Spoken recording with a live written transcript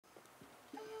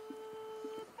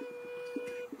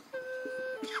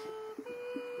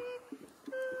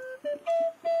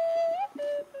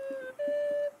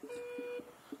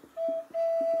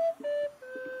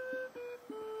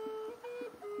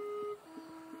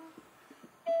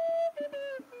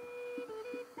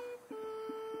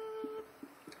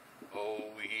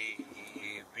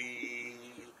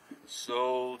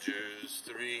soldiers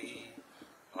three,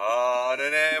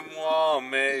 pardonnez-moi,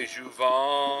 mais je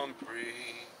vous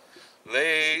prie,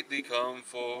 lately come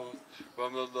forth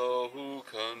from the Low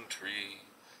Country,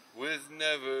 with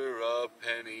never a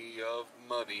penny of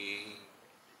money.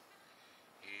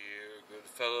 Here, good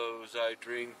fellows, I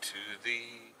drink to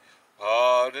thee,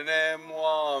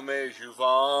 pardonnez-moi, mais je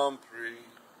vous prie,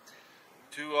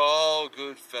 to all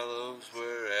good fellows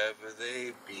wherever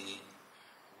they be,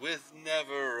 with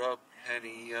never a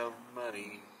penny of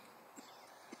money.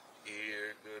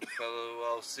 Here, good fellow,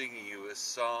 I'll sing you a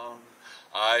song.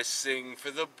 I sing for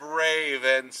the brave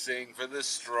and sing for the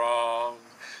strong,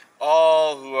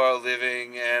 all who are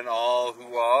living and all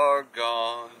who are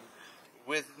gone,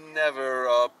 with never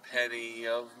a penny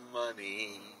of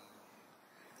money.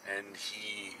 And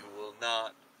he who will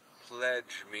not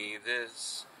pledge me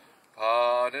this,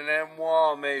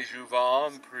 pardonnez-moi, mais je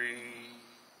vous prie,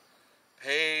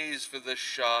 pays for the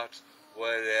shot,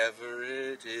 whatever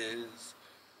it is,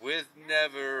 with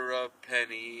never a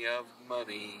penny of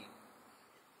money.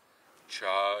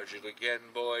 Charge it again,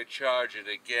 boy, charge it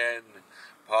again,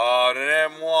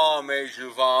 pardonnez-moi, mais je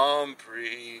vous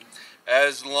prie,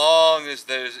 as long as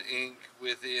there's ink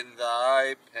within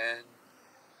thy pen,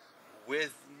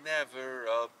 with never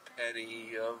a penny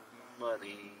of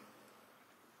money.